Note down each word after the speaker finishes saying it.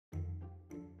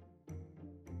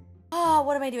Oh,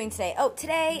 what am I doing today? Oh,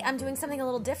 today I'm doing something a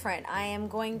little different. I am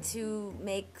going to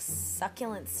make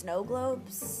succulent snow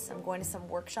globes. I'm going to some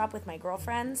workshop with my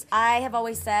girlfriends. I have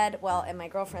always said, well, and my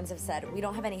girlfriends have said, we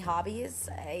don't have any hobbies.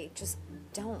 I just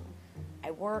don't.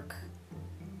 I work,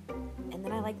 and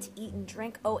then I like to eat and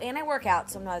drink. Oh, and I work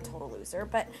out, so I'm not a total loser,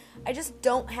 but I just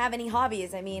don't have any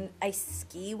hobbies. I mean, I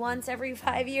ski once every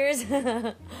 5 years,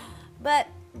 but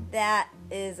that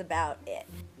is about it.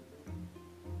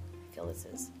 I feel this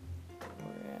is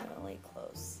really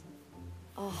close.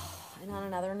 Oh, and on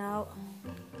another note,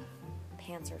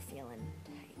 pants are feeling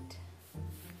tight.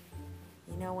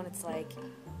 You know when it's like,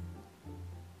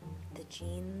 the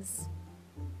jeans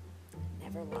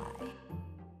never lie.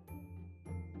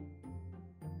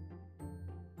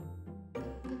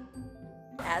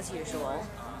 As usual,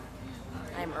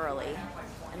 I'm early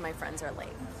and my friends are late.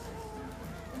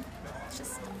 It's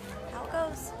just how it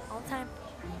goes all the time.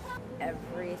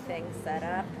 Everything set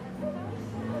up.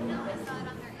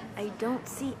 I don't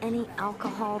see any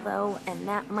alcohol though, and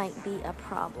that might be a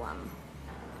problem.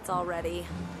 It's all ready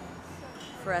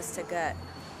for us to get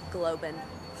globing.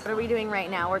 What are we doing right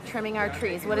now? We're trimming our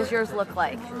trees. What does yours look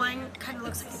like? Mine kind of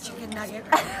looks like a chicken nugget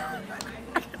right now.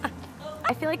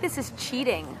 I feel like this is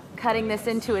cheating, cutting this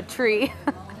into a tree.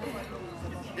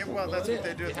 Yeah, well, that's what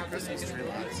they do at the Christmas tree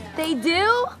lots. They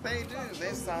do? They do.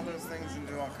 They saw those things and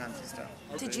do all kinds of stuff.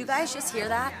 Did you guys just hear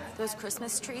that? Those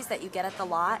Christmas trees that you get at the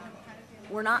lot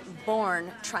were not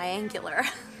born triangular.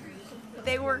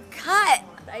 They were cut.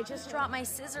 I just dropped my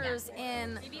scissors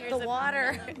in the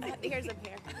water. Here's a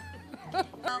pair.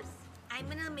 I'm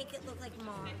gonna make it look like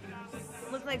Mars.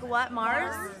 Look like what,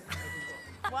 Mars?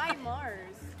 Why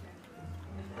Mars?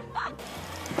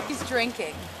 She's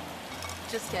drinking.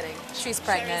 Just kidding. She's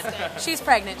pregnant. She's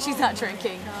pregnant. She's not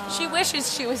drinking. She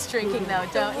wishes she was drinking though,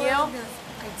 don't you?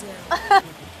 I do.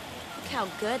 Look how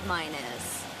good mine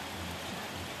is.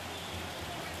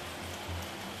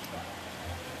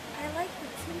 I like the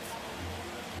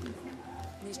tint.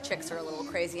 These chicks are a little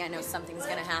crazy. I know something's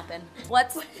gonna happen.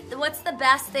 What's the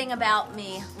best thing about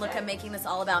me? Look, I'm making this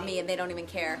all about me and they don't even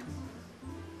care.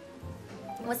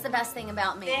 What's the best thing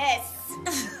about me?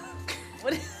 This.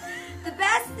 What? The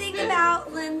best thing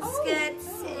about Lindsay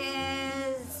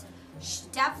is she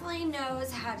definitely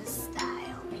knows how to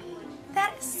style me.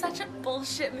 That is such a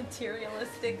bullshit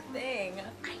materialistic thing.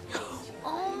 I know.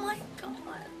 Oh my god.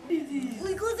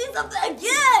 We could do something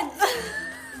again.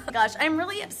 Gosh, I'm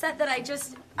really upset that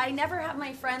I never have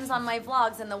my friends on my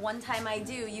vlogs, and the one time I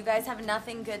do, you guys have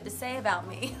nothing good to say about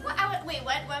me. Wait,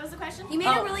 what was the question? You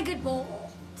made a really good bowl.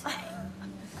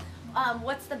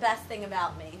 What's the best thing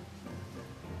about me?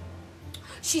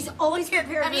 She's always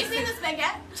prepared. Have you seen this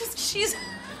baguette?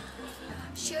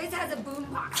 She always has a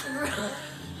boombox in her.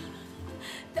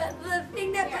 The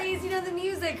thing that plays, you know, the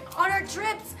music on our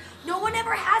trips. No one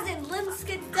ever has it.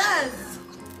 Lindsay does.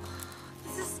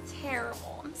 This is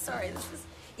terrible. I'm sorry. This is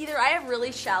either I have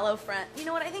really shallow friends. You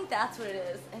know what? I think that's what it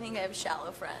is. I think I have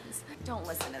shallow friends. Don't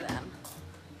listen to them.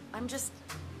 I'm just.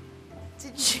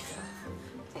 Did you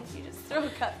just throw a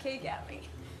cupcake at me?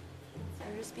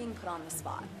 I'm just being put on the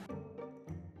spot.